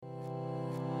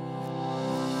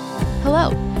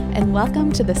Hello, and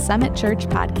welcome to the Summit Church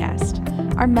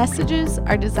podcast. Our messages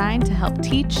are designed to help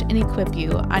teach and equip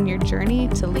you on your journey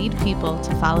to lead people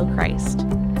to follow Christ.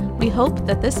 We hope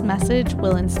that this message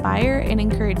will inspire and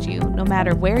encourage you no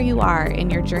matter where you are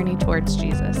in your journey towards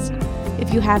Jesus.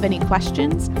 If you have any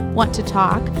questions, want to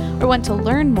talk, or want to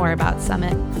learn more about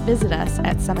Summit, visit us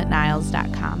at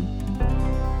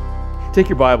summitniles.com. Take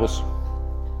your Bibles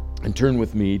and turn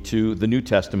with me to the New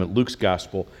Testament, Luke's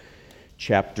Gospel,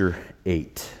 chapter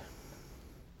 8.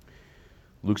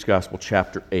 Luke's Gospel,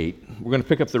 chapter 8. We're going to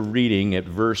pick up the reading at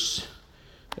verse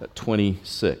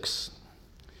 26.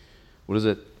 What is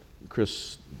it?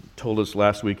 Chris told us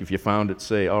last week, if you found it,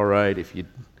 say, all right. If you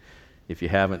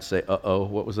haven't, say, uh-oh.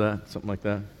 What was that? Something like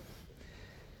that?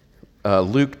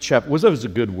 Luke chapter, that was a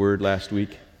good word last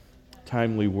week.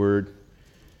 Timely word.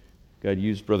 God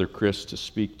used Brother Chris to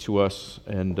speak to us.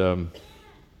 And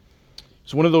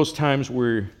it's one of those times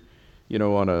where,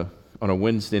 on a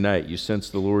Wednesday night, you sense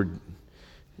the Lord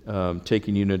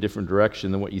taking you in a different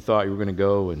direction than what you thought you were going to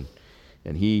go,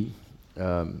 and He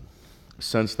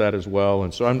sensed that as well.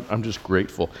 And so I'm just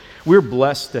grateful. We're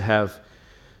blessed to have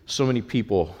so many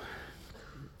people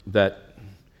that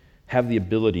have the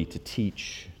ability to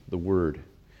teach the Word.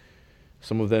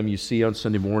 Some of them you see on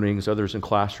Sunday mornings, others in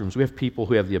classrooms. We have people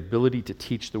who have the ability to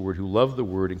teach the Word, who love the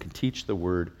Word and can teach the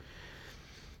Word,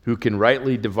 who can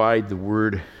rightly divide the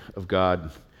Word of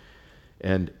God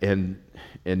and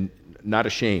not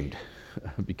ashamed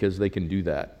because they can do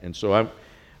that. And so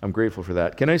I'm grateful for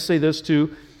that. Can I say this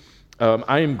too?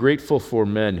 I am grateful for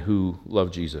men who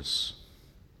love Jesus,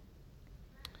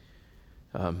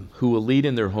 who will lead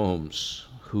in their homes,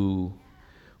 who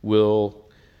will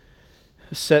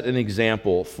set an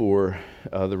example for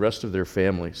the rest of their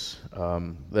families,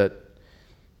 that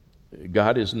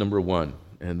God is number one,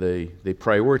 and they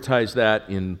prioritize that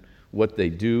in what they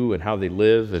do and how they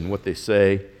live and what they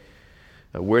say,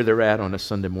 where they're at on a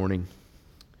Sunday morning,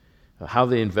 how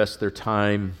they invest their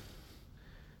time,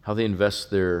 how they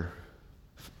invest their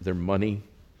money.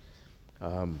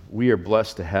 We are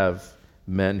blessed to have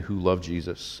men who love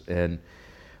Jesus and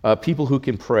people who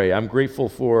can pray. I'm grateful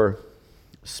for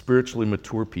spiritually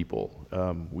mature people.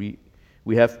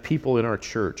 We have people in our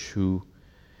church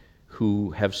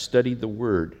who have studied the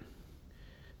Word,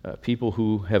 people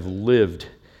who have lived,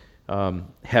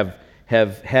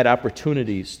 have had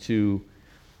opportunities to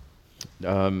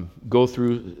go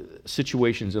through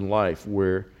situations in life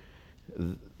where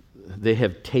they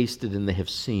have tasted and they have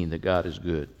seen that God is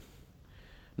good.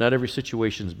 Not every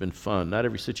situation's been fun. Not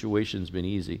every situation's been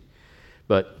easy.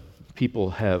 But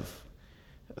people have,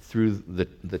 through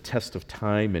the test of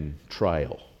time and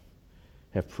trial,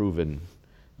 have proven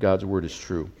God's Word is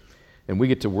true. And we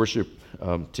get to worship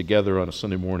together on a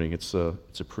Sunday morning. It's a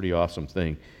pretty awesome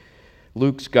thing.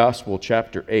 Luke's Gospel,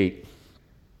 chapter 8,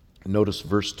 notice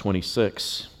verse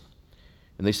 26.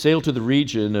 And they sailed to the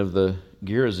region of the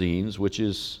Gerasenes, which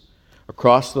is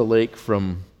across the lake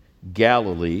from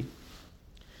Galilee.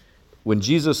 When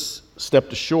Jesus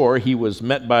stepped ashore, he was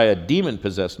met by a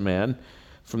demon-possessed man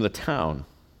from the town.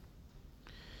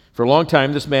 For a long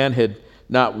time, this man had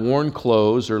not worn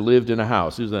clothes or lived in a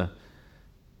house. He was a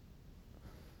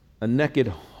naked,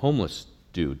 homeless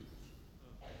dude.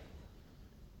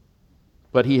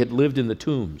 But he had lived in the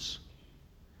tombs,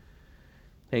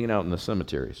 hanging out in the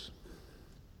cemeteries.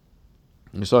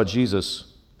 And he saw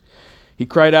Jesus. He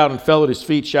cried out and fell at his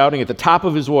feet, shouting at the top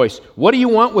of his voice, "What do you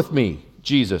want with me,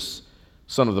 Jesus,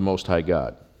 Son of the Most High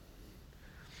God?"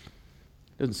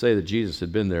 It doesn't say that Jesus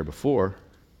had been there before,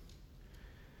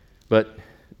 but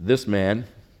this man,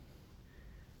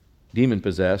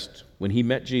 demon-possessed, when he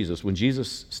met Jesus, when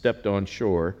Jesus stepped on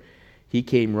shore, he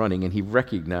came running and he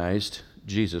recognized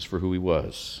Jesus for who he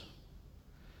was.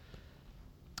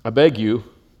 "I beg you,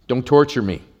 don't torture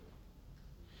me."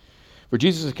 For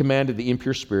Jesus had commanded the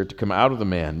impure spirit to come out of the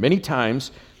man. Many times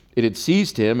it had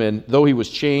seized him, and though he was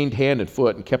chained hand and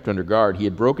foot and kept under guard, he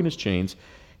had broken his chains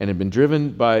and had been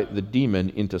driven by the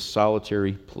demon into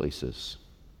solitary places.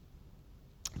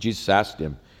 Jesus asked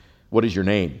him, "What is your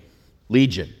name?"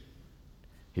 "Legion,"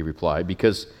 he replied,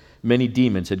 because many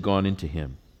demons had gone into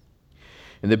him.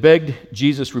 And they begged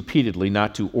Jesus repeatedly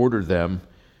not to order them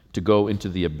to go into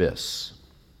the abyss.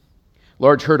 A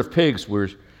large herd of pigs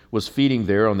was feeding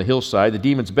there on the hillside. The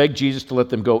demons begged Jesus to let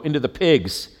them go into the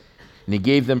pigs, and he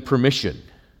gave them permission.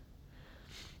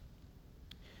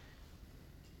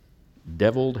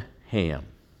 Deviled ham.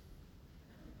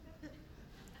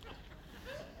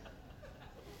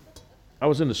 I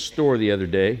was in the store the other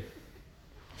day.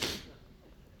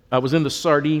 I was in the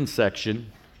sardine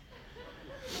section.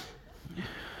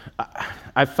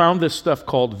 I found this stuff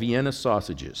called Vienna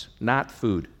sausages, not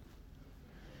food.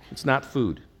 It's not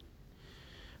food.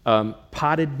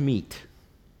 Potted meat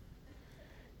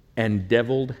and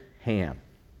deviled ham.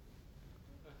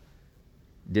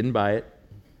 Didn't buy it.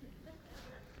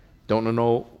 Don't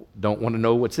want to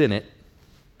know what's in it.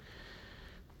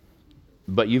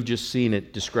 But you've just seen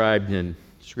it described in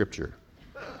Scripture.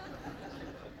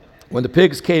 When the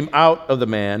pigs came out of the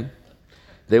man,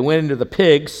 they went into the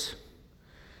pigs,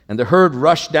 and the herd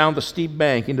rushed down the steep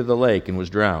bank into the lake and was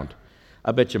drowned.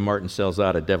 I bet you Martin sells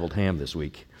out a deviled ham this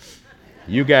week.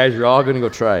 You guys are all going to go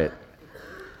try it.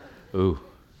 Ooh,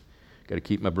 got to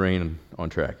keep my brain on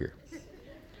track here.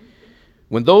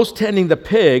 When those tending the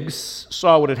pigs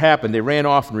saw what had happened, they ran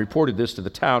off and reported this to the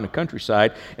town and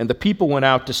countryside, and the people went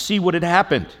out to see what had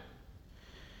happened.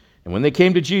 And when they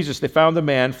came to Jesus, they found the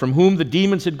man from whom the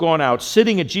demons had gone out,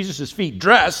 sitting at Jesus' feet,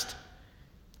 dressed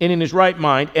and in his right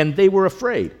mind, and they were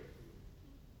afraid.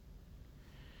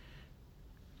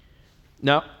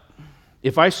 Now,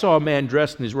 if I saw a man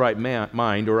dressed in his right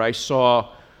mind, or I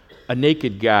saw a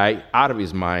naked guy out of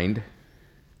his mind,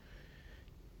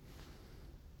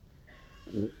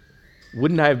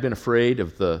 wouldn't I have been afraid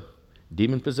of the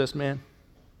demon-possessed man?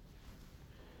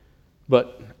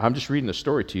 But I'm just reading the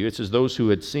story to you. It says those who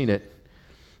had seen it,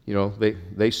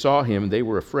 they saw him, they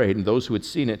were afraid, and those who had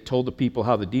seen it told the people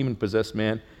how the demon-possessed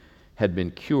man had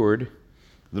been cured.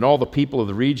 Then all the people of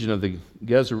the region of the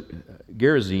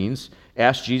Gerasenes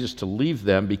asked Jesus to leave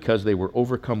them because they were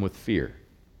overcome with fear.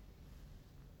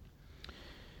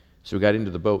 So we got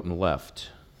into the boat and left.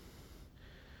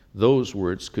 Those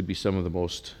words could be some of the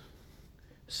most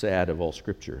sad of all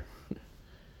Scripture.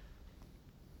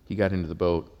 He got into the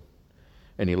boat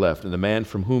and he left. And the man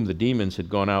from whom the demons had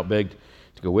gone out begged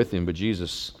to go with him, but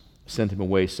Jesus sent him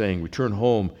away, saying, "Return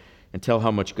home and tell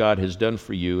how much God has done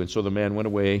for you." And so the man went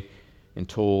away and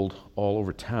told all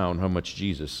over town how much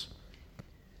Jesus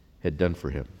had done for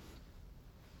him.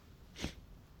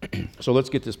 So let's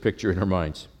get this picture in our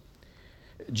minds.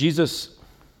 Jesus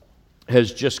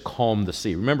has just calmed the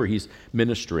sea. Remember, he's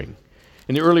ministering.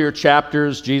 In the earlier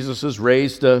chapters, Jesus has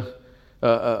raised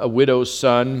a widow's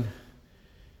son.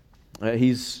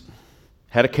 He's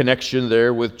had a connection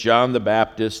there with John the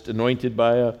Baptist, anointed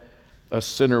by a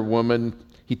sinner woman.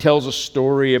 He tells a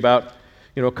story about,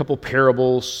 a couple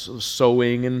parables of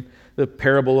sowing and the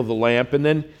parable of the lamp. And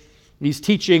then he's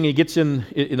teaching, he gets in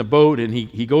a boat and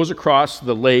he goes across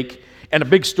the lake, and a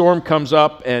big storm comes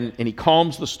up, and he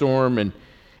calms the storm,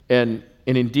 and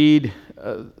indeed,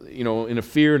 in a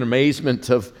fear and amazement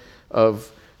of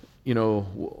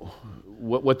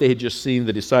what they had just seen,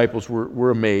 the disciples were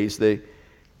amazed. They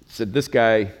said, "This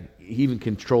guy, he even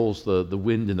controls the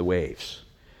wind and the waves."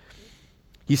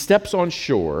 He steps on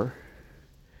shore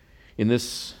in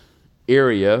this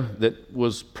area that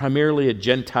was primarily a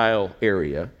Gentile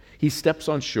area. He steps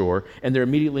on shore, and they're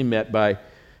immediately met by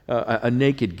a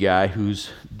naked guy who's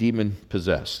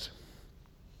demon-possessed.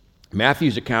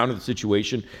 Matthew's account of the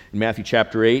situation in Matthew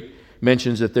chapter 8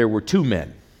 mentions that there were two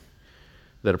men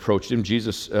that approached him.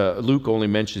 Luke only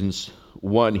mentions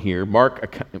one here.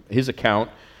 His account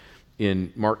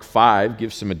in Mark 5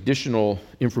 gives some additional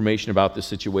information about this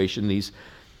situation. These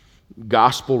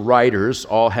gospel writers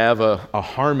all have a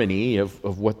harmony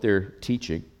of what they're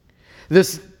teaching.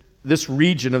 This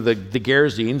region of the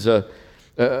Gerasenes,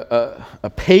 a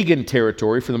pagan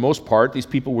territory for the most part. These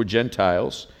people were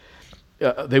Gentiles.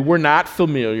 They were not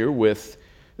familiar with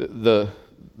the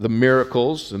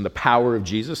miracles and the power of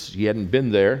Jesus. He hadn't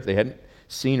been there. They hadn't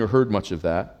seen or heard much of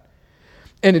that.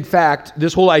 And in fact,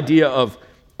 this whole idea of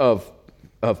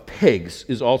pigs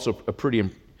is also a pretty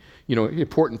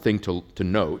important thing to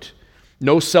note.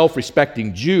 No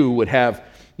self-respecting Jew would have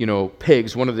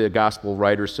pigs. One of the gospel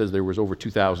writers says there was over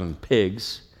 2,000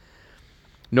 pigs.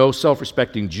 No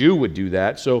self-respecting Jew would do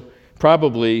that. So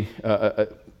probably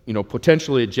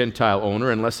potentially a Gentile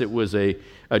owner, unless it was a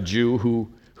Jew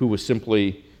who was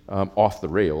simply off the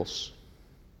rails.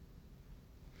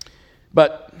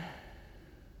 But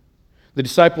the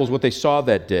disciples, what they saw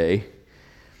that day,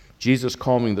 Jesus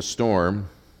calming the storm,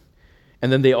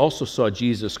 and then they also saw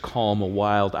Jesus calm a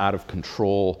wild,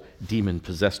 out-of-control,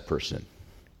 demon-possessed person.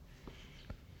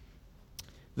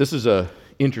 This is an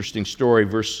interesting story.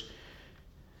 Verse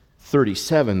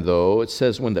 37, though, it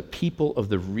says, when the people of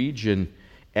the region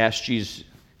asked Jesus,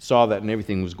 saw that and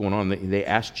everything was going on, they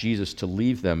asked Jesus to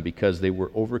leave them because they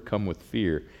were overcome with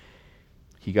fear.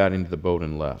 He got into the boat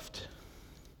and left.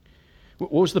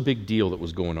 What was the big deal that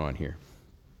was going on here?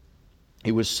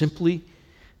 It was simply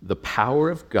the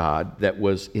power of God that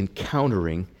was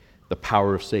encountering the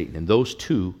power of Satan. And those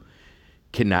two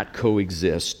cannot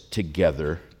coexist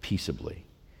together peaceably.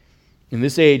 In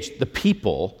this age, the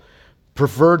people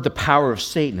preferred the power of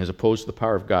Satan as opposed to the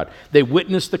power of God. They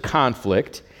witnessed the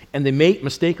conflict, and they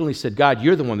mistakenly said, God,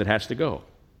 you're the one that has to go.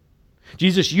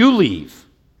 Jesus, you leave.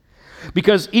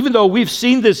 Because even though we've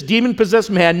seen this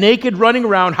demon-possessed man naked, running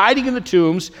around, hiding in the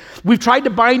tombs, we've tried to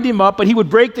bind him up, but he would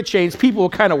break the chains. People will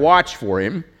kind of watch for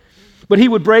him. But he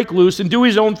would break loose and do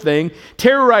his own thing,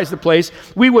 terrorize the place.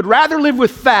 We would rather live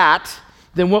with that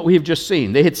than what we have just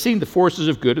seen. They had seen the forces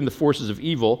of good and the forces of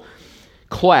evil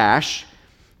clash,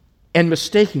 and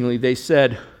mistakenly they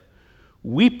said,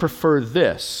 we prefer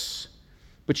this.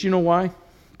 But you know why?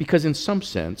 Because in some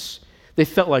sense, they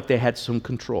felt like they had some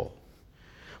control.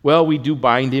 Well, we do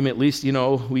bind him, at least,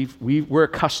 we're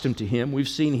accustomed to him, we've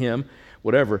seen him,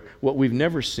 whatever. What we've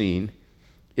never seen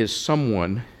is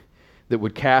someone that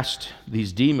would cast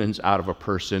these demons out of a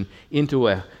person into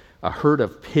a herd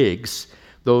of pigs.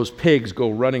 Those pigs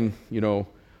go running,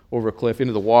 over a cliff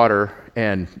into the water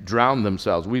and drown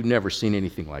themselves. We've never seen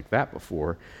anything like that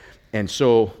before. And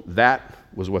so that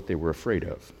was what they were afraid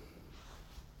of.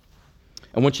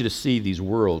 I want you to see these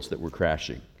worlds that were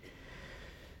crashing.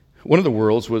 One of the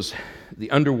worlds was the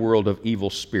underworld of evil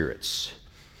spirits.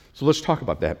 So let's talk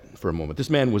about that for a moment. This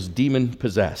man was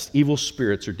demon-possessed. Evil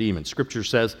spirits are demons. Scripture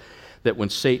says that when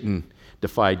Satan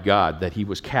defied God, that he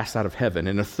was cast out of heaven,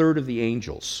 and a third of the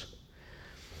angels.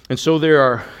 And so there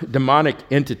are demonic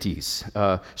entities.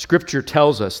 Scripture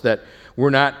tells us that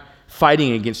we're not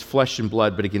fighting against flesh and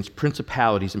blood, but against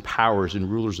principalities and powers and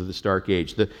rulers of this dark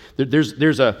age.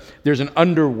 There's an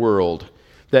underworld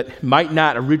that might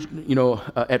not,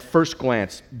 at first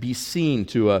glance, be seen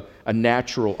to a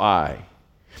natural eye.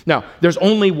 Now, there's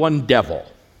only one devil.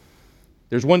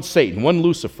 There's one Satan, one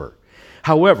Lucifer.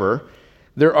 However,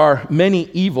 there are many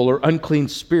evil or unclean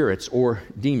spirits or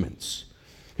demons.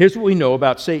 Here's what we know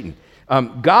about Satan.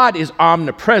 God is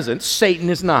omnipresent. Satan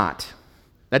is not.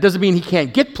 That doesn't mean he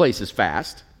can't get places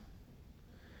fast,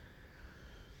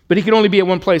 but he can only be at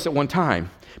one place at one time.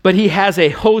 But he has a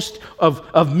host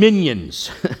of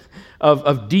minions,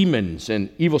 of demons and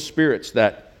evil spirits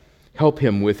that help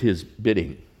him with his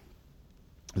bidding.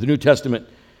 The New Testament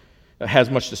has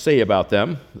much to say about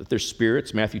them, that they're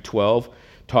spirits. Matthew 12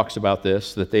 talks about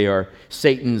this, that they are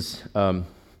Satan's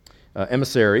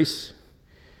emissaries.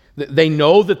 They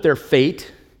know that their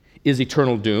fate is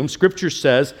eternal doom. Scripture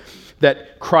says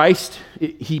that Christ,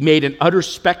 he made an utter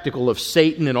spectacle of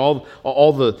Satan and all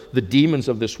the demons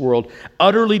of this world,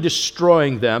 utterly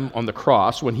destroying them on the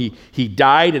cross when he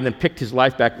died and then picked his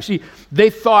life back. You see, they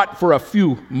thought for a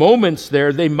few moments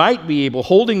there they might be able,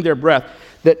 holding their breath,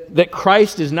 that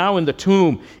Christ is now in the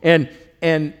tomb, and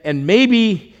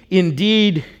maybe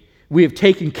indeed we have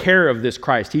taken care of this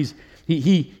Christ.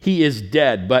 He is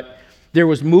dead, but there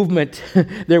was movement.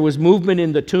 There was movement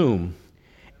in the tomb.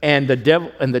 And the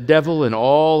devil and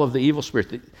all of the evil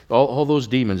spirits, all those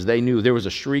demons, they knew there was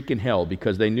a shriek in hell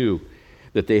because they knew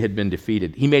that they had been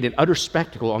defeated. He made an utter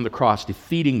spectacle on the cross,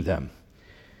 defeating them.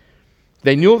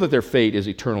 They knew that their fate is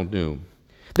eternal doom.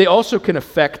 They also can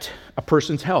affect a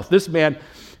person's health. This man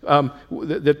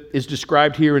that is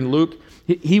described here in Luke,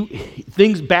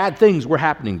 bad things were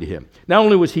happening to him. Not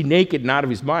only was he naked and out of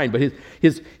his mind, but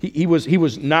he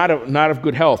was not of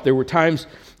good health. There were times,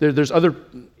 there's other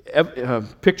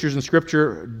pictures in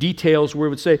Scripture, details where it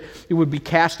would say it would be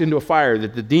cast into a fire,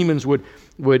 that the demons would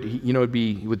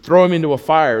throw him into a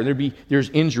fire, and there's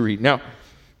injury. Now,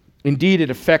 indeed, it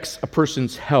affects a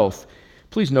person's health.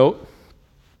 Please note,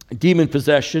 demon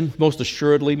possession most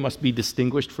assuredly must be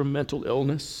distinguished from mental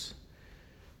illness.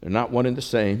 They're not one and the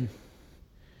same.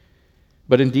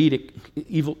 But indeed,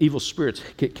 evil spirits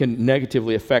can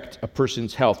negatively affect a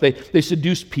person's health. They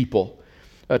seduce people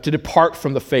to depart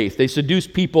from the faith. They seduce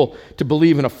people to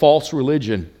believe in a false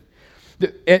religion.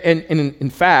 And in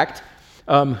fact,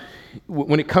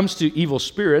 when it comes to evil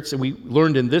spirits, and we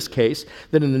learned in this case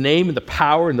that in the name and the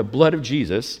power and the blood of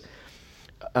Jesus,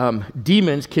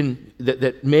 demons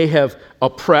that may have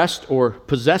oppressed or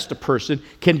possessed a person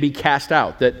can be cast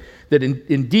out. That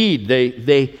indeed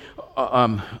they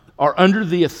are under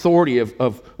the authority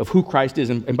of who Christ is,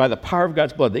 and by the power of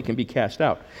God's blood, they can be cast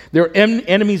out. They're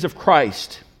enemies of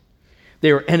Christ.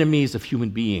 They are enemies of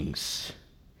human beings.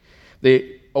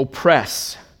 They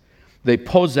oppress, they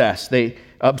possess, they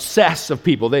obsess of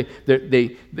people. They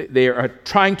are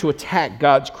trying to attack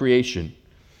God's creation.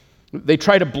 They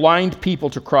try to blind people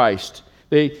to Christ.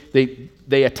 They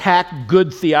attack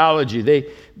good theology.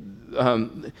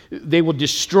 They will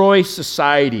destroy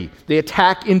society. They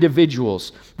attack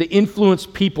individuals. They influence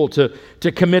people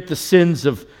to commit the sins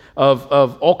of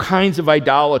all kinds of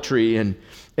idolatry and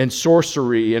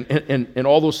sorcery and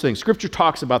all those things. Scripture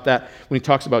talks about that when he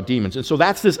talks about demons. And so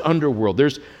that's this underworld.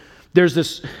 There's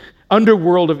this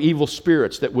underworld of evil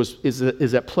spirits that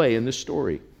is at play in this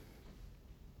story.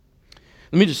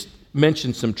 Let me just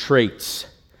mention some traits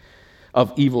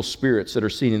of evil spirits that are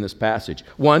seen in this passage.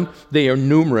 One, they are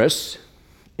numerous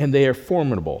and they are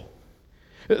formidable.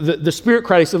 The spirit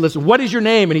cried, he said, listen, what is your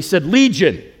name? And he said,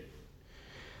 Legion.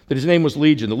 That his name was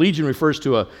Legion. The Legion refers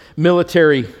to a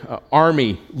military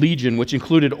army legion, which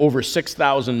included over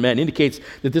 6,000 men. Indicates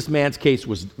that this man's case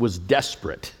was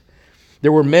desperate.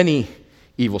 There were many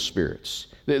evil spirits.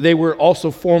 They were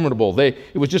also formidable.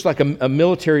 It was just like a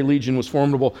military legion was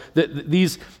formidable.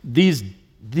 These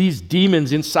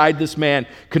demons inside this man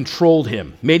controlled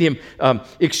him, made him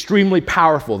extremely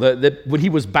powerful. That when he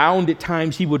was bound at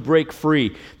times, he would break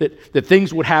free. That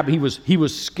things would happen. He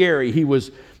was scary.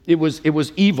 It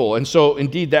was evil, and so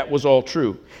indeed that was all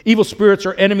true. Evil spirits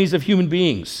are enemies of human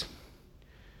beings,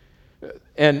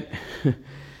 and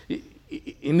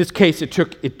in this case, it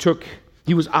took.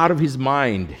 He was out of his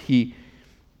mind.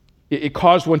 It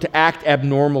caused one to act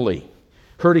abnormally,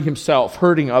 hurting himself,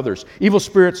 hurting others. Evil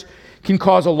spirits can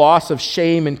cause a loss of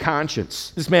shame and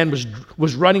conscience. This man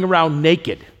was running around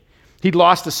naked. He'd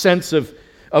lost a sense of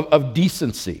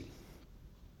decency.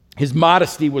 His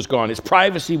modesty was gone. His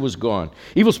privacy was gone.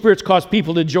 Evil spirits cause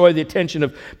people to enjoy the attention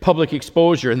of public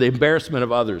exposure and the embarrassment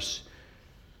of others.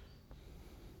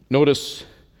 Notice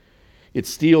it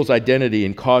steals identity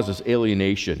and causes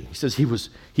alienation. He says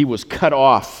he was cut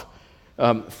off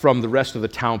from the rest of the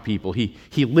town people.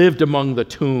 He lived among the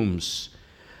tombs.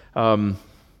 And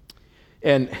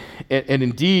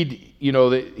indeed,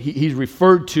 he's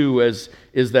referred to as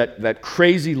that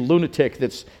crazy lunatic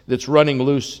that's running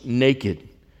loose naked.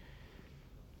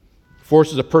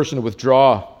 Forces a person to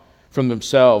withdraw from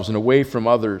themselves and away from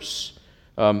others,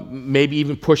 maybe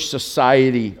even push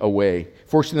society away,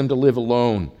 forcing them to live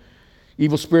alone.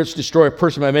 Evil spirits destroy a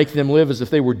person by making them live as if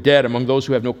they were dead among those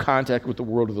who have no contact with the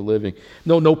world of the living.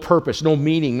 No purpose, no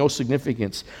meaning, no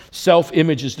significance.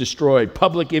 Self-image is destroyed.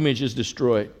 Public image is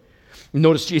destroyed.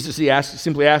 Notice Jesus,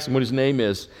 simply asked him what his name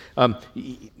is.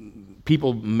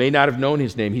 People may not have known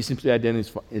his name. He simply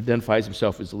identifies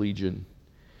himself as Legion.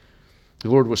 The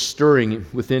Lord was stirring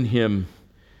within him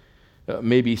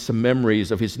maybe some memories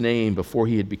of his name before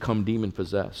he had become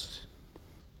demon-possessed.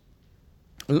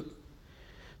 Let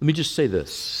me just say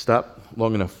this. Stop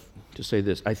long enough to say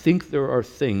this. I think there are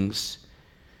things,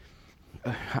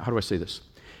 how do I say this?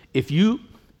 If you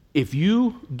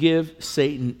give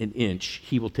Satan an inch,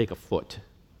 he will take a foot.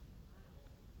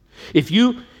 If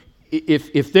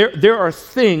there are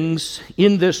things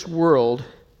in this world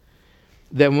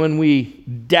that when we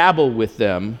dabble with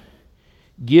them,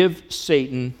 give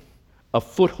Satan a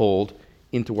foothold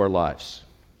into our lives.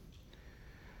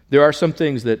 There are some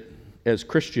things that as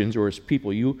Christians or as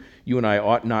people, you and I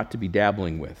ought not to be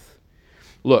dabbling with.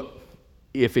 Look,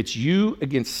 if it's you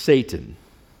against Satan,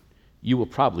 you will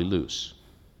probably lose.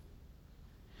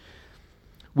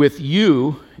 With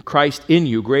you, Christ in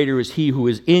you, greater is he who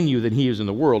is in you than he is in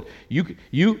the world.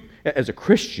 You as a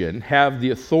Christian, have the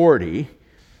authority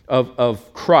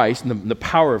of Christ and the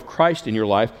power of Christ in your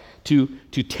life to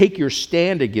take your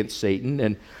stand against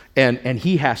Satan, and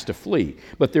he has to flee.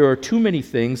 But there are too many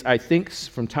things, I think,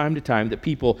 from time to time that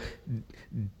people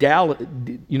dabble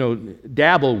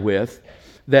with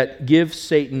that give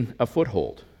Satan a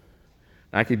foothold.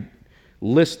 I could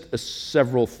list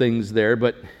several things there,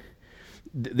 but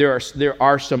there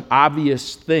are some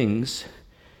obvious things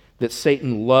that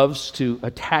Satan loves to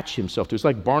attach himself to. It's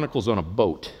like barnacles on a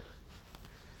boat.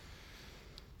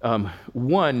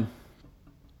 One,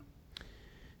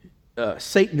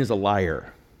 Satan is a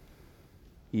liar.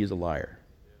 He is a liar.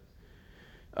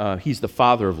 He's the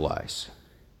father of lies.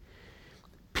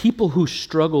 People who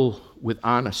struggle with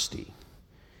honesty,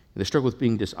 they struggle with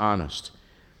being dishonest,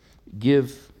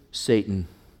 give Satan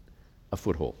a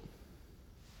foothold.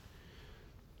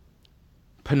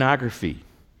 Pornography,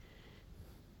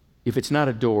 if it's not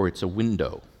a door, it's a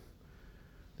window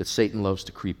that Satan loves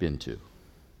to creep into.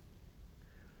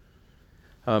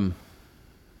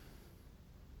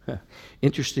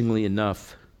 Interestingly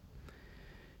enough,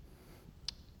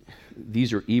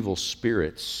 these are evil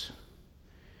spirits.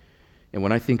 And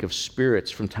when I think of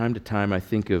spirits, from time to time, I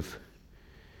think of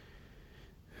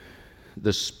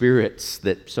the spirits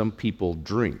that some people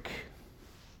drink.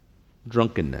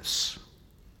 Drunkenness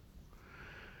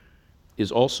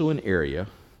is also an area,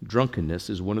 drunkenness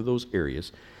is one of those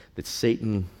areas that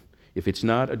Satan, if it's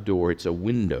not a door, it's a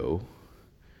window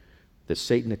that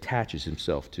Satan attaches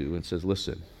himself to and says,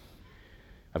 listen,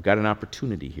 I've got an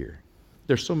opportunity here.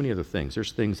 There's so many other things.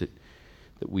 There's things that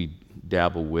we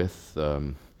dabble with.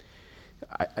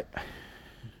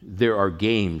 There are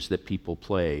games that people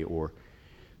play or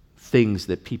things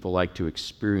that people like to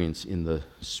experience in the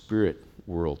spirit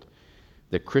world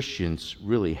that Christians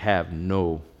really have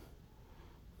no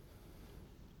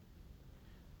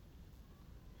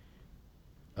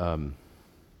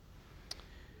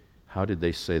how did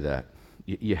they say that?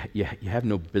 You have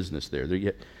no business there.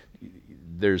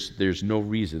 There's no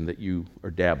reason that you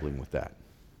are dabbling with that.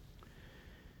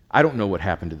 I don't know what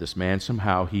happened to this man.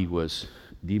 Somehow he was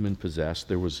demon-possessed.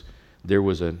 There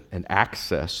was an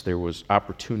access. There was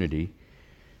opportunity.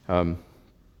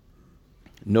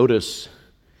 Notice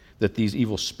that these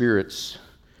evil spirits,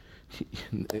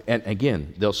 and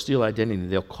again, they'll steal identity.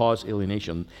 They'll cause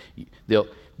alienation.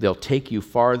 They'll take you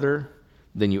farther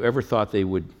than you ever thought they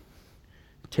would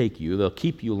take you. They'll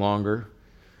keep you longer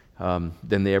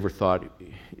than they ever thought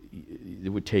it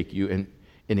would take you.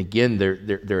 And again,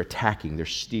 they're attacking. They're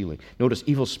stealing. Notice,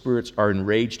 evil spirits are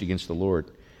enraged against the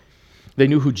Lord. They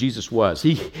knew who Jesus was.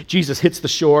 Jesus hits the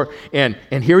shore, and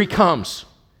here he comes.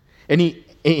 And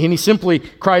he simply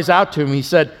cries out to him. He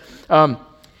said,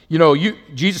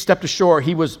 Jesus stepped ashore.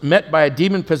 He was met by a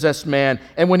demon-possessed man.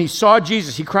 And when he saw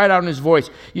Jesus, he cried out in his voice,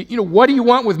 what do you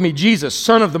want with me, Jesus,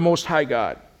 Son of the Most High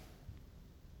God?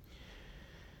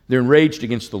 They're enraged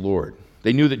against the Lord.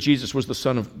 They knew that Jesus was the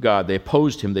Son of God. They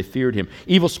opposed him. They feared him.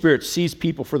 Evil spirits seize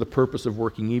people for the purpose of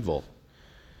working evil.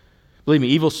 Believe me,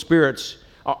 evil spirits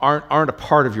aren't a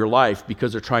part of your life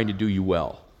because they're trying to do you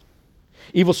well.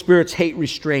 Evil spirits hate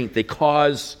restraint. They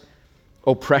cause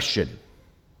oppression.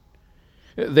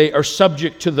 They are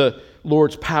subject to the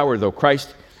Lord's power, though.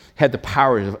 Christ had the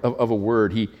power of a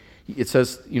word. It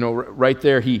says, right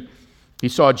there, he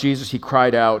saw Jesus. He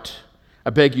cried out, I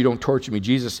beg you, don't torture me.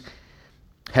 Jesus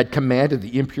had commanded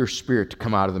the impure spirit to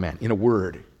come out of the man in a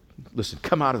word. Listen,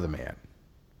 come out of the man.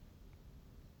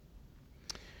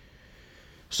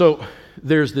 So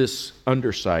there's this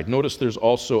underside. Notice there's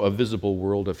also a visible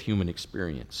world of human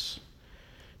experience.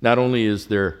 Not only is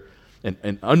there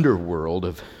an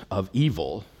underworld of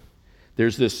evil,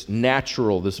 there's this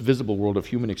natural, this visible world of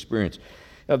human experience.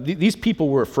 These people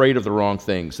were afraid of the wrong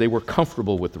things. They were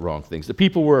comfortable with the wrong things. The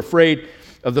people were afraid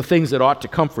of the things that ought to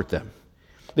comfort them.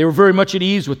 They were very much at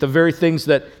ease with the very things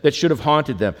that should have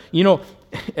haunted them.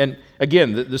 And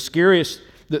again, the scariest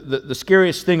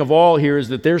thing of all here is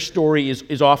that their story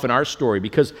is often our story,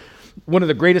 because one of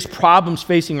the greatest problems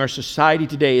facing our society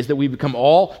today is that we become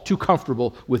all too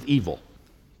comfortable with evil.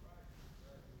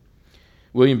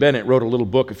 William Bennett wrote a little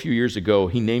book a few years ago.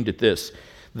 He named it this,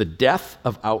 The Death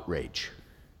of Outrage.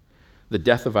 The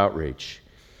Death of Outrage.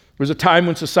 There was a time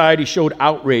when society showed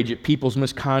outrage at people's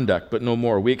misconduct, but no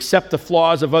more. We accept the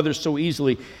flaws of others so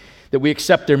easily that we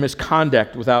accept their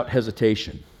misconduct without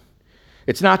hesitation.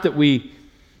 It's not that we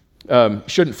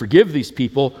shouldn't forgive these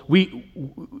people.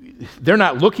 They're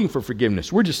not looking for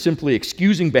forgiveness. We're just simply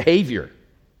excusing behavior.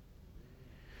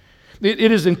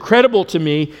 It is incredible to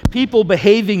me, people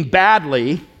behaving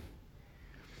badly,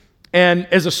 and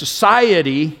as a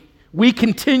society, we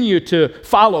continue to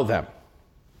follow them,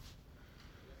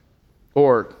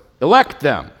 or elect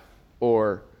them,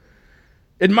 or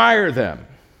admire them.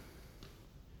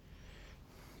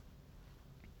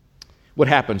 What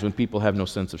happens when people have no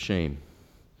sense of shame?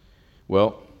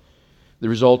 Well, the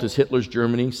result is Hitler's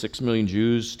Germany, 6 million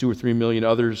Jews, 2 or 3 million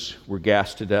others were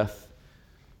gassed to death.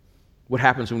 What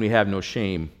happens when we have no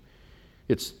shame?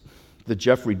 It's the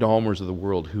Jeffrey Dahmers of the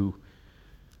world who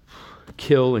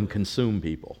kill and consume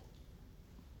people.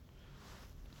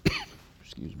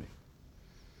 Excuse me.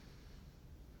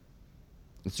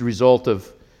 It's the result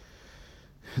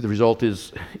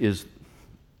is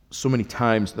so many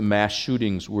times the mass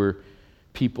shootings where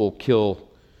people kill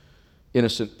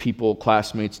innocent people,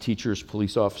 classmates, teachers,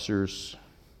 police officers,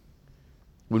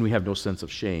 when we have no sense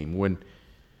of shame, when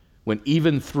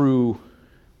even through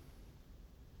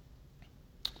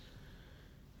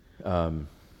I'll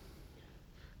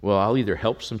either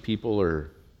help some people or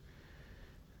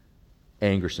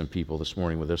anger some people this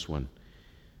morning with this one.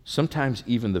 Sometimes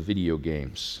even the video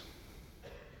games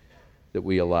that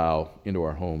we allow into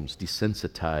our homes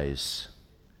desensitize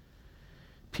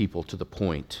people to the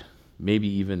point, maybe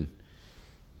even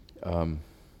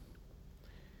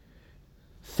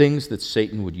things that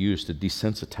Satan would use to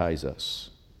desensitize us.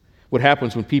 What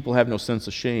happens when people have no sense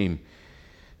of shame?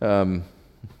 They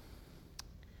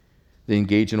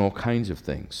engage in all kinds of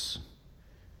things.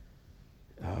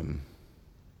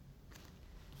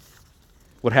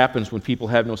 What happens when people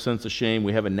have no sense of shame?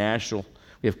 We have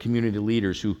community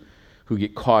leaders who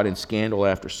get caught in scandal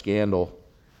after scandal,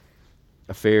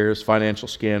 affairs, financial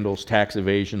scandals, tax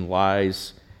evasion,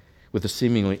 lies, with a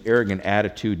seemingly arrogant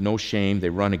attitude, no shame. They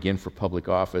run again for public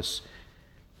office.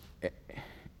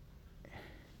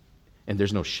 and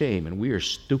there's no shame, and we are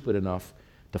stupid enough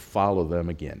to follow them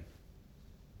again.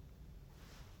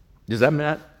 Does that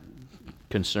not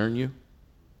concern you?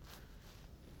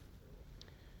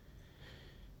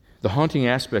 The haunting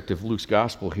aspect of Luke's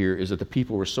gospel here is that the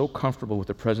people were so comfortable with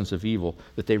the presence of evil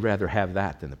that they'd rather have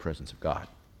that than the presence of God.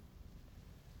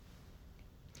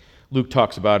 Luke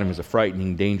talks about him as a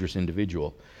frightening, dangerous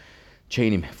individual.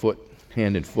 Chain him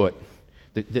hand and foot.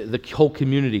 The whole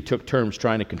community took turns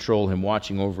trying to control him,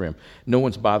 watching over him. No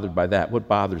one's bothered by that. What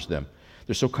bothers them?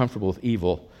 They're so comfortable with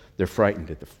evil, they're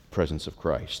frightened at the presence of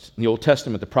Christ. In the Old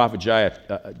Testament, the prophet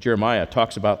Jeremiah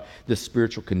talks about this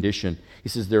spiritual condition. He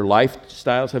says their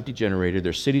lifestyles have degenerated,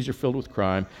 their cities are filled with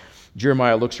crime.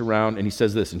 Jeremiah looks around and he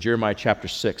says this in Jeremiah chapter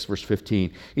 6, verse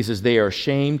 15. He says, "They are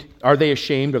ashamed. Are they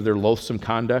ashamed of their loathsome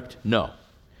conduct? No.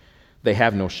 They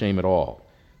have no shame at all.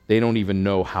 They don't even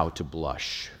know how to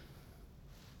blush."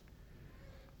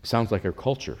 Sounds like our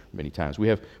culture many times. We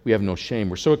have no shame.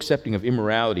 We're so accepting of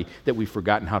immorality that we've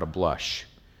forgotten how to blush.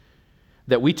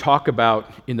 That we talk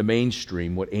about in the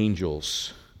mainstream what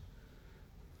angels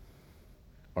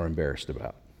are embarrassed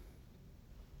about.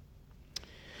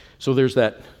 So there's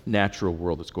that natural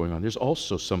world that's going on. There's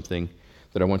also something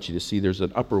that I want you to see. There's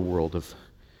an upper world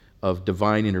of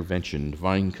divine intervention,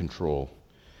 divine control.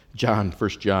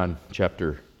 1 John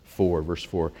chapter 4, verse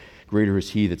 4. "Greater is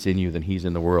he that's in you than he's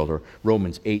in the world." Or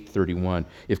Romans 8:31.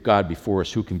 "If God be for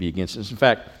us, who can be against us?" In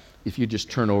fact, if you just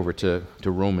turn over to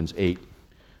Romans 8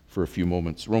 for a few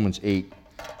moments. Romans 8,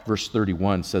 verse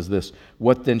 31 says this,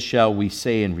 "What then shall we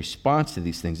say in response to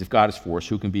these things? If God is for us,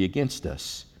 who can be against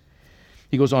us?"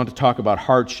 He goes on to talk about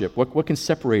hardship. What can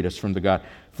separate us from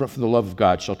the love of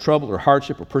God? "Shall trouble or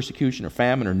hardship or persecution or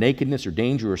famine or nakedness or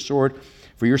danger or sword?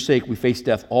 For your sake we face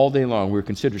death all day long. We are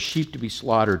considered sheep to be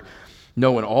slaughtered.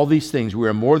 No, in all these things we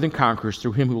are more than conquerors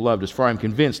through him who loved us. For I am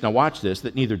convinced," now watch this,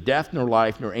 "that neither death nor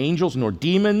life, nor angels nor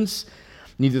demons,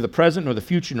 neither the present nor the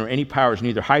future, nor any powers,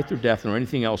 neither height nor depth, nor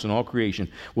anything else in all creation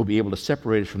will be able to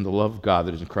separate us from the love of God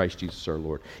that is in Christ Jesus our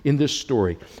Lord." In this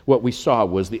story, what we saw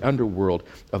was the underworld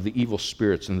of the evil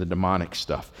spirits and the demonic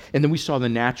stuff. And then we saw the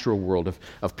natural world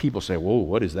of people say, "Whoa,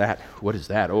 what is that? What is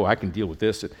that? Oh, I can deal with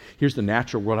this. Here's the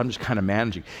natural world. I'm just kind of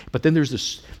managing." But then there's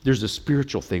a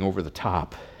spiritual thing over the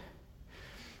top.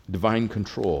 Divine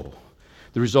control.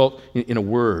 The result, in a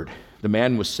word, the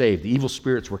man was saved. The evil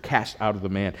spirits were cast out of the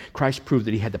man. Christ proved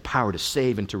that he had the power to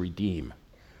save and to redeem.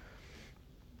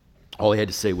 All he had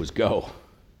to say was go.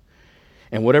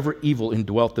 And whatever evil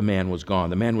indwelt the man was gone.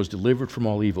 The man was delivered from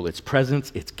all evil, its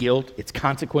presence, its guilt, its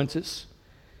consequences.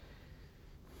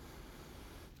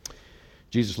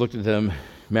 Jesus looked at them,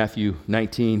 Matthew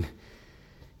 19,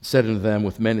 said unto them,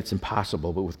 "With men it's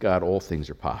impossible, but with God all things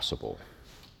are possible."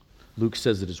 Luke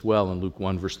says it as well in Luke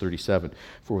 1, verse 37,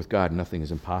 "For with God nothing is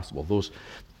impossible."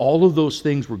 All of those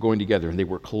things were going together, and they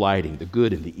were colliding, the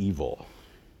good and the evil.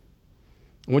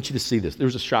 I want you to see this. There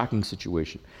was a shocking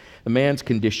situation. A man's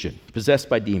condition, possessed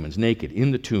by demons, naked,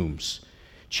 in the tombs,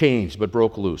 chains but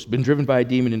broke loose, been driven by a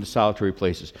demon into solitary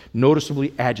places,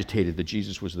 noticeably agitated that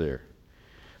Jesus was there.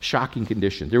 Shocking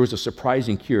condition. There was a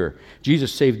surprising cure.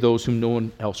 Jesus saved those whom no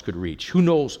one else could reach. Who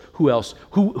knows who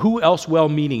else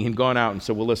well-meaning had gone out and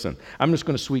said, "Well, listen, I'm just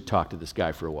going to sweet talk to this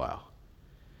guy for a while.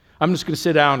 I'm just going to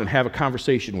sit down and have a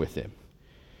conversation with him."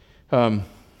 And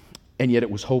yet it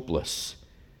was hopeless.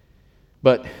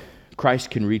 But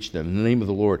Christ can reach them. In the name of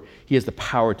the Lord, he has the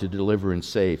power to deliver and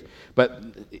save.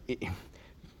 But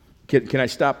can I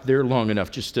stop there long enough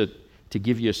just to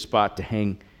give you a spot to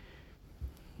hang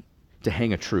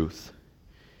a truth?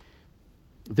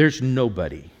 There's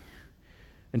nobody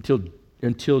until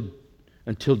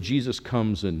Jesus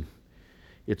comes and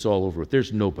it's all over with.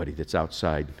 There's nobody that's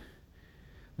outside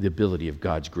the ability of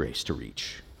God's grace to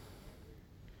reach.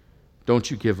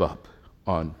 Don't you give up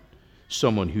on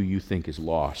someone who you think is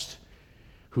lost,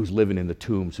 who's living in the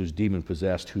tombs, who's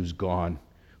demon-possessed, who's gone,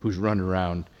 who's running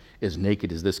around as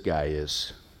naked as this guy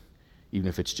is, even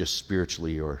if it's just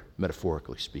spiritually or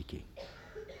metaphorically speaking.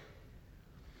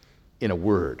 In a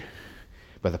word,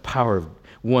 by the power of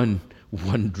one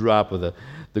drop of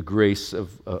the grace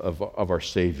of our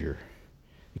Savior,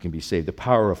 you can be saved. The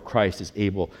power of Christ is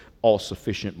able, all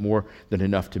sufficient, more than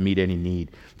enough to meet any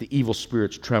need. The evil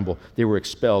spirits tremble. They were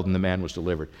expelled and the man was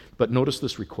delivered. But notice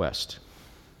this request.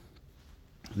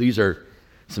 These are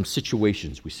some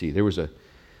situations we see. There was a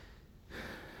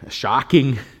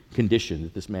shocking condition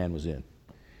that this man was in.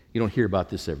 You don't hear about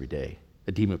this every day.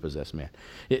 A demon-possessed man.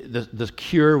 The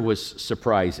cure was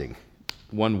surprising.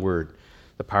 One word,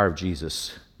 the power of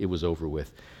Jesus, it was over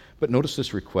with. But notice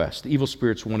this request. The evil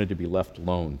spirits wanted to be left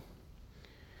alone.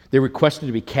 They requested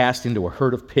to be cast into a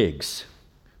herd of pigs.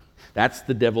 That's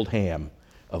the deviled ham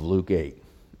of Luke 8,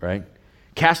 right?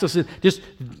 Cast us in,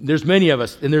 there's many of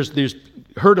us, and there's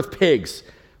herd of pigs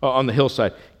on the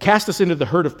hillside. Cast us into the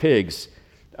herd of pigs.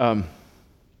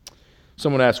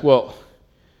 Someone asked, well,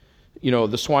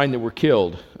 the swine that were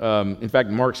killed, in fact,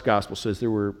 Mark's gospel says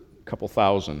there were a couple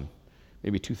thousand,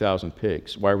 maybe 2,000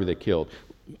 pigs. Why were they killed?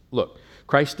 Look,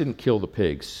 Christ didn't kill the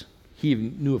pigs. He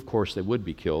knew, of course, they would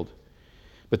be killed.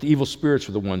 But the evil spirits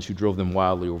were the ones who drove them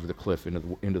wildly over the cliff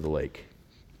into the lake.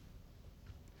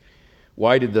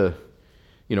 Why did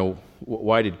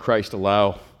Christ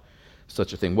allow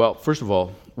such a thing? Well, first of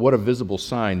all, what a visible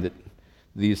sign that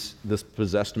this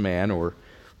possessed man, or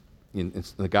in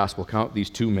the gospel account, these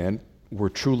two men, were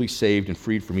truly saved and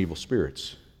freed from evil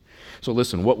spirits. So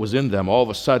listen, what was in them? All of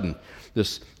a sudden,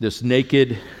 this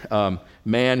naked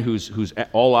man who's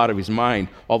all out of his mind,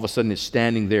 all of a sudden is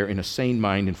standing there in a sane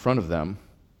mind in front of them,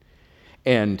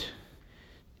 and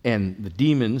the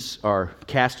demons are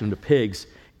cast into pigs,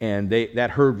 and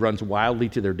that herd runs wildly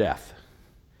to their death.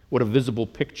 What a visible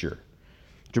picture,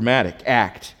 dramatic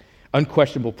act,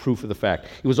 unquestionable proof of the fact.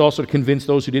 It was also to convince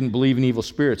those who didn't believe in evil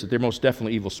spirits that they're most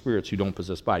definitely evil spirits who don't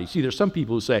possess bodies. See, there's some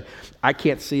people who say, I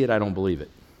can't see it, I don't believe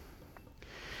it.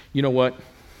 You know what?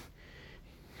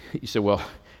 You say, well,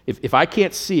 if I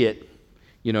can't see it,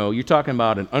 you're talking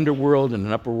about an underworld and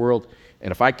an upper world,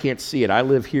 and if I can't see it, I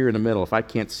live here in the middle. If I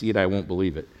can't see it, I won't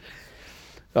believe it.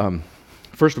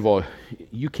 First of all,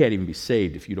 you can't even be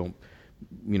saved if you don't,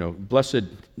 blessed,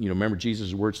 remember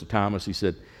Jesus' words to Thomas, he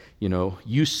said,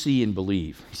 you see and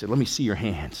believe. He said, let me see your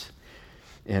hands.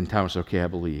 And Thomas said, okay, I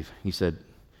believe. He said,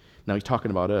 now he's talking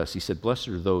about us. He said, blessed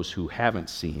are those who haven't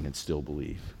seen and still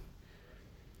believe.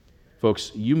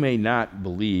 Folks, you may not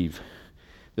believe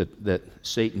that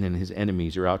Satan and his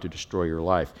enemies are out to destroy your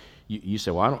life. You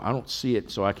say, well, I don't see it,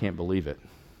 so I can't believe it.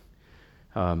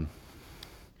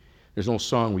 There's an old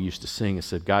song we used to sing. It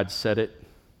said, God said it.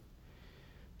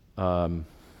 God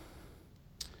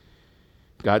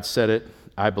said it.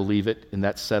 I believe it, and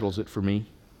that settles it for me.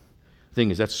 The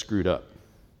thing is, that's screwed up.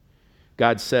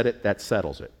 God said it, that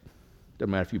settles it. Doesn't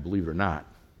matter if you believe it or not,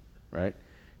 right?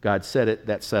 God said it,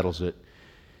 that settles it.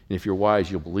 And if you're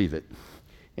wise, you'll believe it.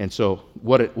 And so,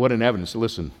 what an evidence.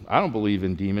 Listen, I don't believe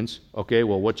in demons. Okay,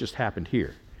 well, what just happened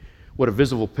here? What a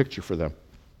visible picture for them.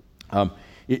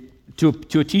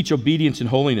 To teach obedience and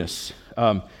holiness,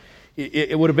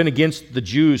 it would have been against the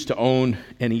Jews to own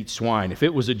and eat swine. If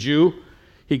it was a Jew,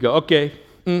 he'd go, okay,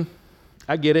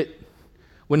 I get it.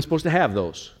 Wasn't supposed to have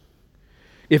those.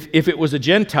 If it was a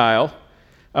Gentile,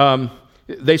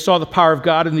 they saw the power of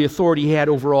God and the authority he had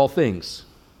over all things,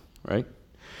 right?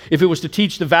 If it was to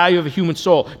teach the value of a human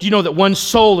soul, do you know that one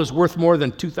soul is worth more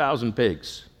than 2,000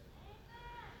 pigs?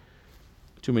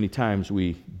 Too many times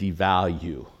we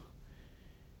devalue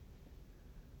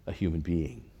a human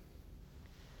being.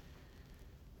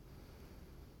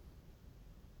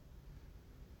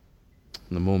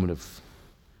 In the moment of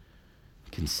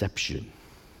conception,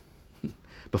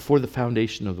 before the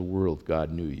foundation of the world, God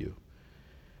knew you.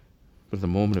 But at the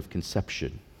moment of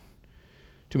conception,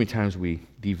 too many times we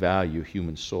devalue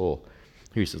human soul.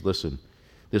 Here he says, listen,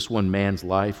 this one man's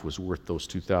life was worth those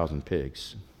 2,000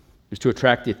 pigs. It was to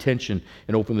attract the attention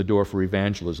and open the door for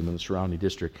evangelism in the surrounding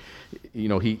district.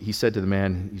 He said to the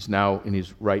man, he's now in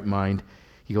his right mind,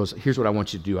 he goes, here's what I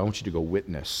want you to do. I want you to go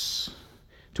witness.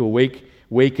 To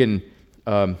awaken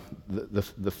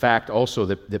the fact also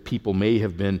that people may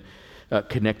have been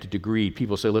connected to greed.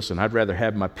 People say, listen, I'd rather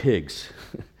have my pigs.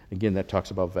 Again, that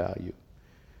talks about value.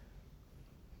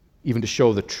 Even to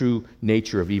show the true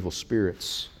nature of evil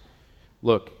spirits.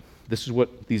 Look, this is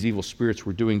what these evil spirits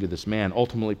were doing to this man.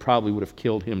 Ultimately, probably would have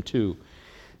killed him too.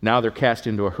 Now they're cast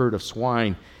into a herd of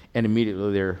swine, and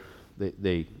immediately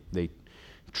they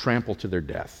trample to their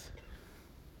death.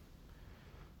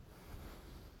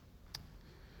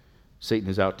 Satan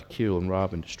is out to kill and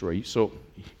rob and destroy you. So,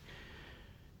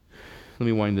 let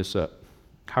me wind this up.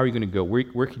 How are you going to go?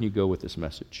 Where can you go with this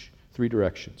message? 3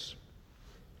 directions.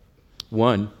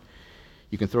 1,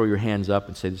 you can throw your hands up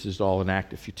and say this is all an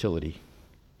act of futility.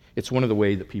 It's one of the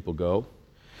ways that people go.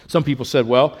 Some people said,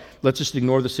 well, let's just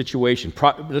ignore the situation.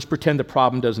 Let's pretend the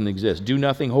problem doesn't exist. Do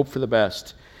nothing, hope for the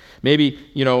best. Maybe,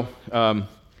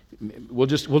 we'll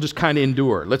just kind of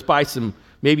endure. Let's buy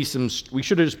we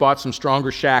should have just bought some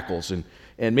stronger shackles, and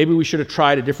maybe we should have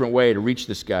tried a different way to reach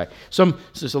this guy. Some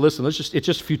says, listen, it's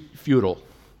just futile.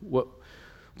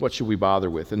 What should we bother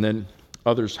with? And then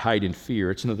others hide in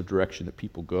fear. It's another direction that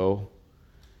people go.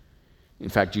 In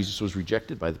fact, Jesus was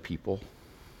rejected by the people.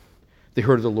 They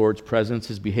heard of the Lord's presence,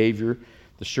 his behavior.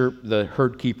 The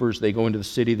herd keepers, they go into the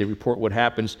city, they report what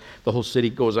happens. The whole city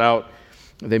goes out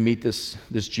They meet this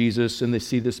Jesus and they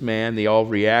see this man. They all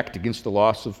react against the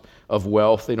loss of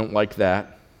wealth. They don't like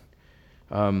that.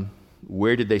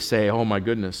 Where did they say, oh my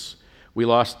goodness, we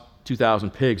lost 2,000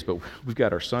 pigs, but we've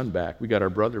got our son back. We got our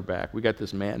brother back. We got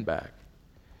this man back.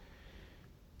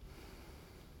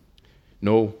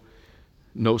 No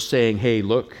saying, hey,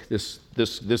 look, this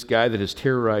guy that has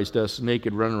terrorized us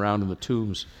naked, running around in the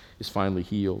tombs is finally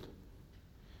healed.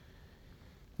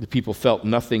 The people felt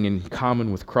nothing in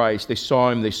common with Christ. They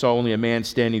saw him. They saw only a man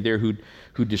standing there who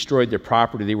destroyed their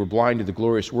property. They were blind to the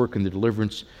glorious work and the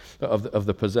deliverance of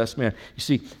the possessed man. You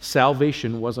see,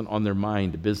 salvation wasn't on their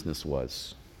mind. Business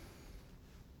was.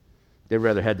 They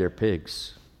rather had their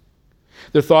pigs.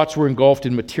 Their thoughts were engulfed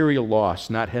in material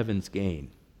loss, not heaven's gain.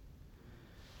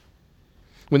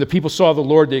 When the people saw the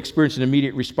Lord, they experienced an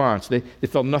immediate response. They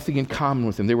felt nothing in common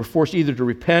with him. They were forced either to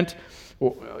repent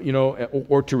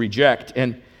or to reject,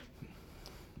 and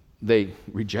they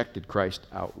rejected Christ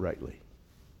outrightly.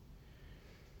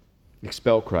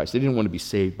 Expel Christ. They didn't want to be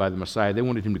saved by the Messiah. They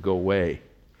wanted him to go away,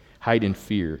 hide in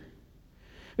fear.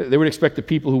 They would expect the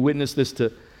people who witnessed this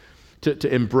to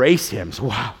embrace him. So,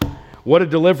 wow, what a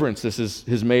deliverance this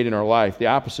has made in our life. The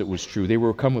opposite was true. They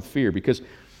were come with fear because,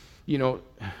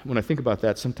 when I think about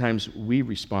that, sometimes we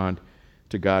respond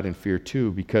to God in fear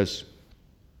too, because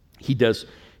he does.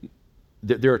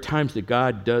 There are times that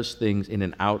God does things in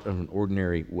and out of an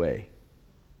ordinary way.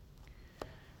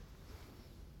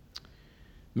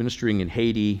 Ministering in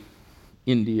Haiti,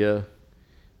 India,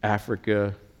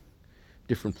 Africa,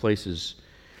 different places.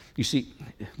 You see,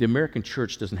 the American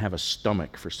church doesn't have a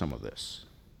stomach for some of this.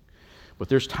 But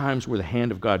there's times where the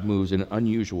hand of God moves in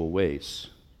unusual ways.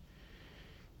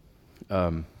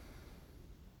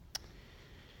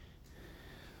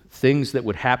 Things that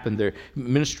would happen there.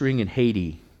 Ministering in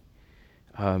Haiti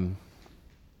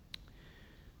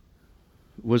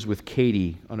was with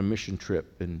Katie on a mission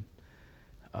trip, and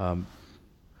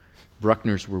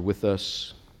Bruckners were with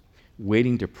us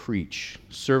waiting to preach.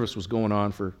 Service was going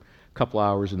on for a couple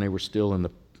hours, and they were still in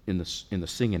the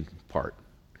singing part.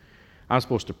 I was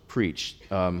supposed to preach,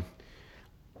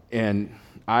 and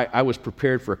I was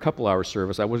prepared for a couple-hour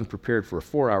service. I wasn't prepared for a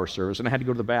 4-hour service, and I had to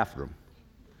go to the bathroom.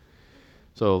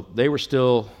 So they were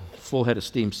still full head of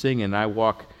steam singing, and I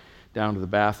walk down to the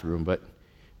bathroom, but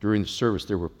during the service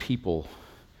there were people,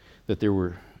 that there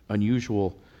were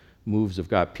unusual moves of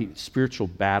God, spiritual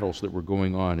battles that were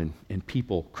going on, and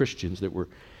people, Christians, that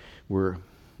were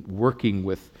working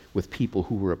with people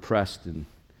who were oppressed and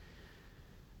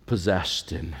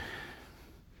possessed. And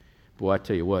boy, I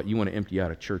tell you what, you want to empty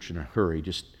out a church in a hurry,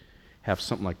 just have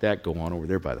something like that go on over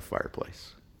there by the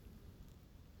fireplace.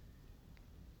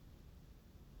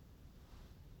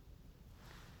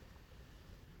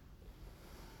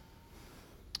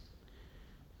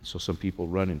 So some people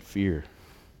run in fear.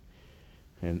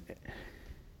 And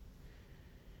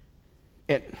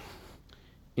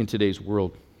in today's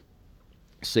world,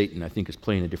 Satan, I think, is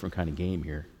playing a different kind of game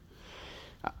here.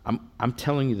 I'm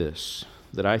telling you this,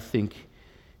 that I think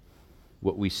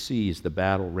what we see is the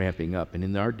battle ramping up. And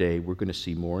in our day, we're going to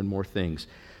see more and more things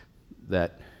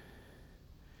that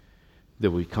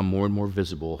will become more and more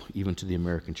visible, even to the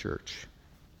American church.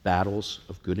 Battles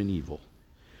of good and evil.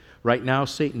 Right now,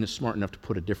 Satan is smart enough to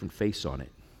put a different face on it.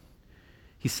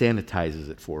 He sanitizes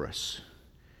it for us.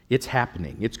 It's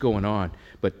happening. It's going on.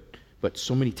 But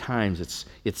so many times it's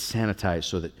sanitized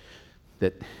so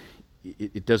that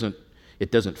it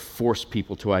doesn't force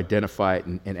people to identify it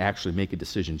and actually make a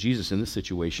decision. Jesus, in this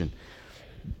situation,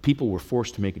 people were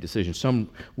forced to make a decision. Some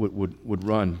would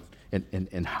run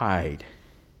and hide.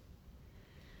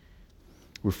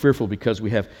 We're fearful because we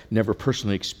have never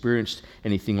personally experienced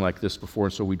anything like this before,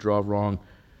 and so we draw wrong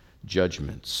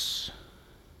judgments.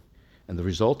 And the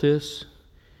result is,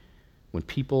 when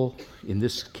people, in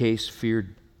this case,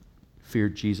 feared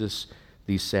Jesus,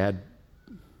 these sad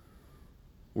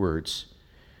words,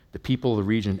 the people of the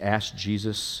region asked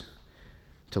Jesus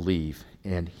to leave,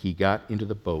 and he got into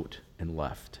the boat and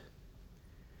left.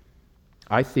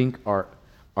 I think our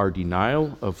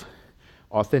denial of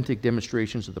authentic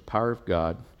demonstrations of the power of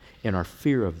God and our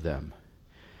fear of them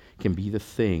can be the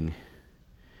thing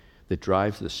that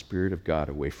drives the Spirit of God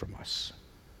away from us.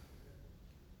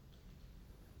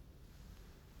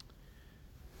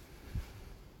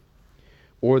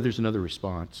 Or there's another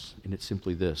response, and it's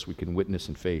simply this: we can witness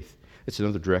in faith. It's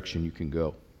another direction you can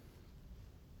go.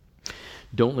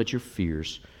 Don't let your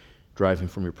fears drive him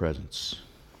from your presence.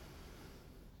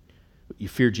 You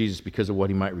fear Jesus because of what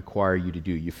he might require you to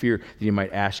do. You fear that he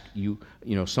might ask you,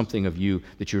 something of you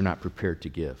that you're not prepared to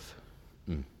give.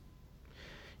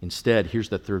 Instead, here's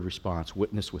the third response: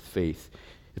 witness with faith.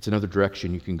 it's another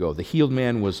direction you can go. The healed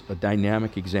man was a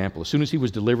dynamic example. As soon as he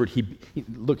was delivered,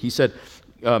 he said,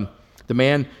 the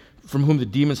man from whom the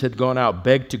demons had gone out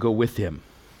begged to go with him.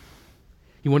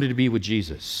 He wanted to be with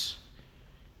Jesus.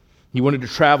 He wanted to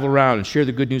travel around and share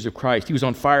the good news of Christ. He was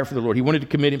on fire for the Lord. He wanted to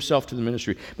commit himself to the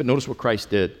ministry. But notice what Christ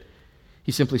did.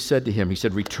 He simply said to him, he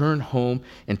said, return home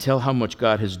and tell how much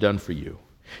God has done for you.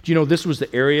 Do you know this was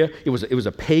the area? It was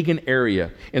a pagan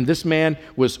area. And this man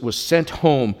was sent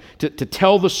home to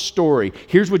tell the story.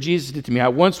 Here's what Jesus did to me. I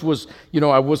once was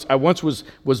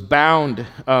bound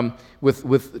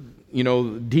with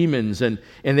demons, and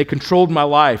they controlled my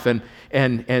life,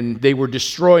 and they were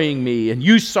destroying me, and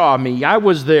you saw me. I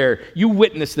was there. You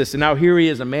witnessed this, and now here he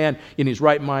is, a man in his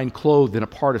right mind, clothed and a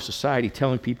part of society,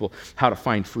 telling people how to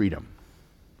find freedom.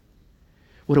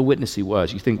 What a witness he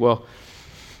was. You think, well,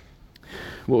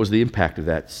 what was the impact of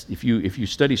that? If you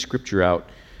study Scripture out,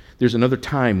 there's another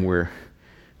time where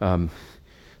the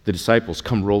disciples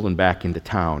come rolling back into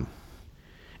town,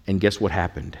 and guess what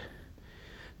happened?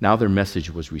 Now their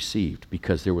message was received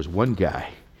because there was one guy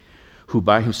who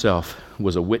by himself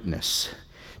was a witness.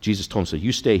 Jesus told him, so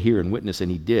you stay here and witness, and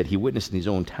he did. He witnessed in his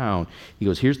own town. He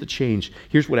goes, here's the change.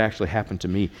 Here's what actually happened to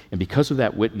me. And because of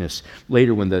that witness,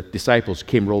 later when the disciples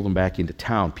came rolling back into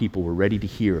town, people were ready to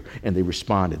hear, and they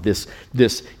responded. This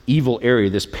evil area,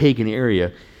 this pagan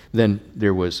area, then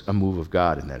there was a move of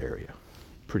God in that area.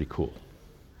 Pretty cool.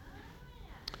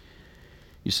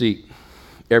 You see,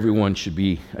 everyone should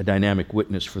be a dynamic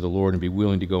witness for the Lord and be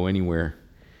willing to go anywhere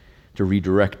to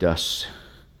redirect us.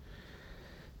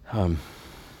 I'm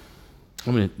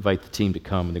going to invite the team to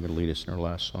come, and they're going to lead us in our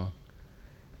last song.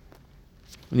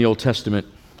 In the Old Testament,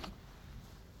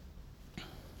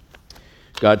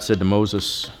 God said to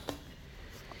Moses,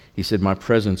 he said, my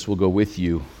presence will go with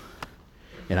you,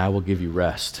 and I will give you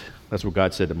rest. That's what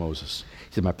God said to Moses.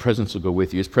 He said, my presence will go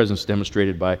with you. His presence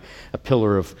demonstrated by a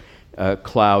pillar of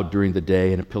cloud during the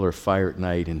day and a pillar of fire at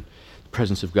night, and the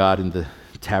presence of God in the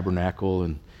tabernacle,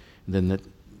 and then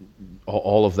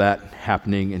all of that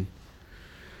happening. And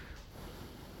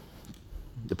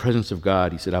the presence of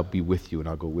God, he said, I'll be with you and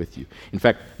I'll go with you. In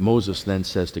fact, Moses then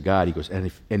says to God, he goes,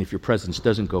 and if your presence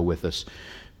doesn't go with us,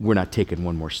 we're not taking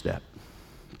one more step.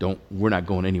 We're not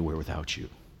going anywhere without you.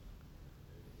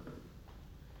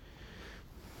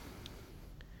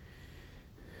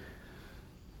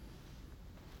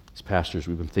 As pastors,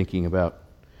 we've been thinking about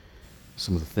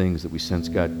some of the things that we sense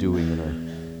God doing in our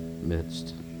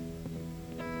midst.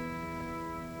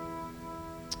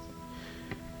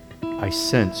 I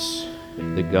sense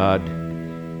that God,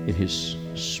 in His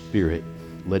Spirit,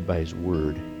 led by His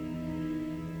Word,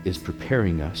 is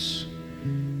preparing us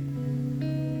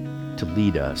to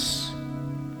lead us.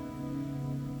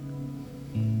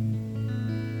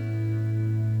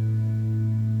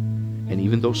 And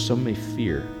even though some may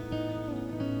fear,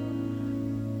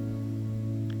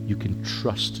 you can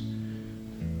trust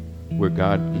where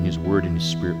God, in His Word and His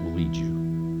Spirit, will lead you.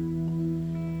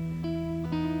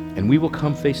 And we will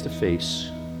come face to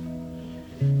face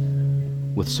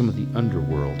with some of the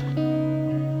underworld,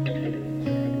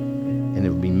 and it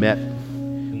will be met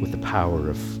with the power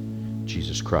of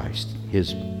Jesus Christ,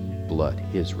 His blood,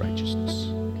 His righteousness.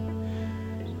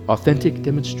 Authentic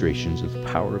demonstrations of the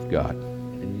power of God.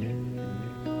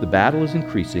 The battle is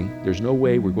increasing. There's no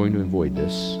way we're going to avoid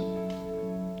this.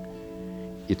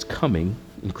 It's coming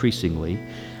increasingly.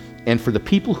 And for the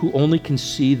people who only can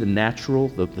see the natural,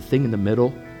 the thing in the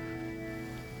middle,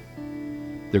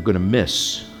 they're going to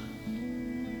miss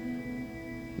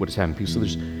what is happening. So I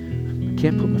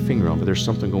can't put my finger on, but there's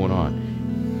something going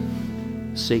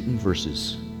on. Satan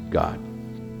versus God.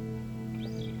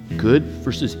 Good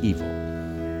versus evil.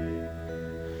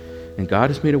 And God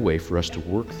has made a way for us to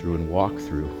work through and walk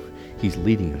through. He's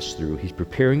leading us through. He's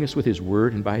preparing us with His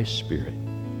Word and by His Spirit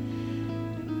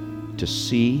to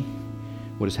see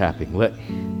what is happening.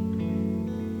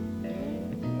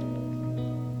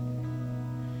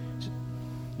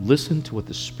 Listen to what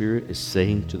the Spirit is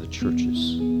saying to the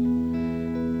churches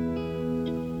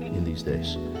in these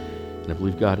days. And I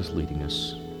believe God is leading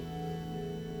us.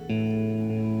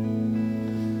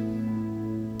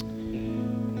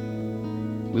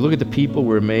 We look at the people,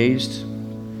 we're amazed.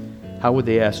 How would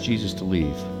they ask Jesus to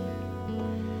leave?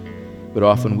 But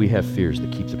often we have fears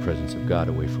that keep the presence of God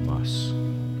away from us.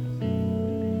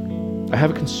 I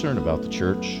have a concern about the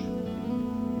church,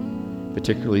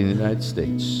 particularly in the United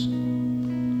States.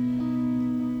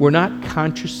 We're not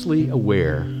consciously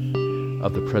aware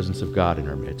of the presence of God in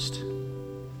our midst.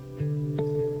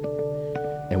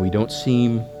 And we don't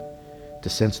seem to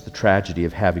sense the tragedy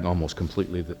of having almost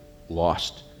completely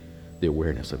lost the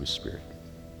awareness of His Spirit.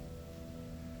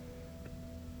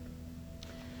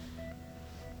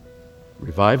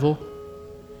 Revival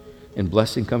and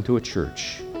blessing come to a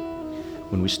church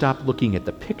when we stop looking at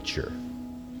the picture,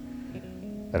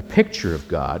 at a picture of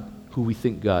God, who we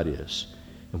think God is,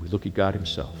 and we look at God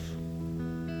himself.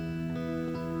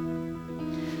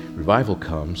 Revival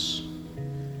comes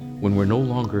when we're no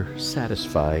longer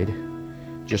satisfied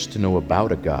just to know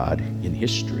about a God in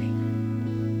history,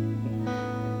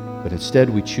 but instead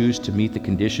we choose to meet the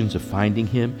conditions of finding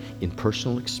him in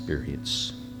personal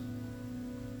experience,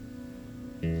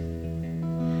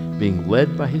 being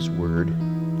led by his word,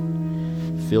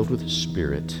 filled with his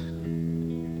Spirit.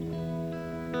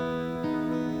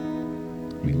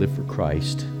 We live for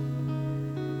Christ.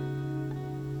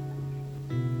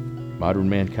 Modern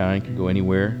mankind can go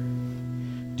anywhere,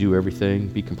 do everything,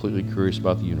 be completely curious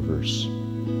about the universe.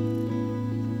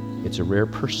 It's a rare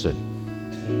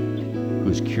person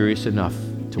who's curious enough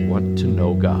to want to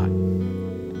know God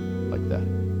like that.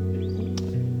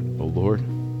 Oh Lord,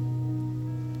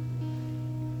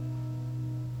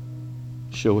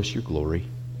 show us your glory.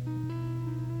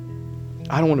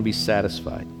 I don't want to be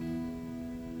satisfied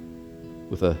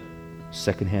with a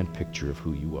secondhand picture of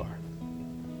who you are.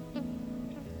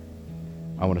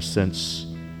 I want to sense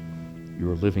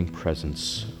your living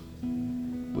presence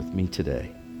with me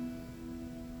today.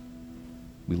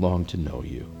 We long to know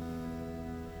you.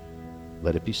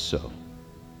 Let it be so.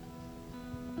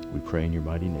 We pray in your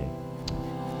mighty name.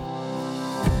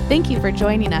 Thank you for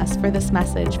joining us for this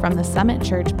message from the Summit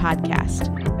Church podcast.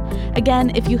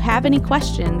 Again, if you have any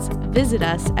questions, visit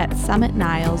us at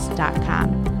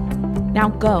summitniles.com. Now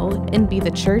go and be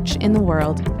the church in the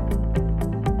world.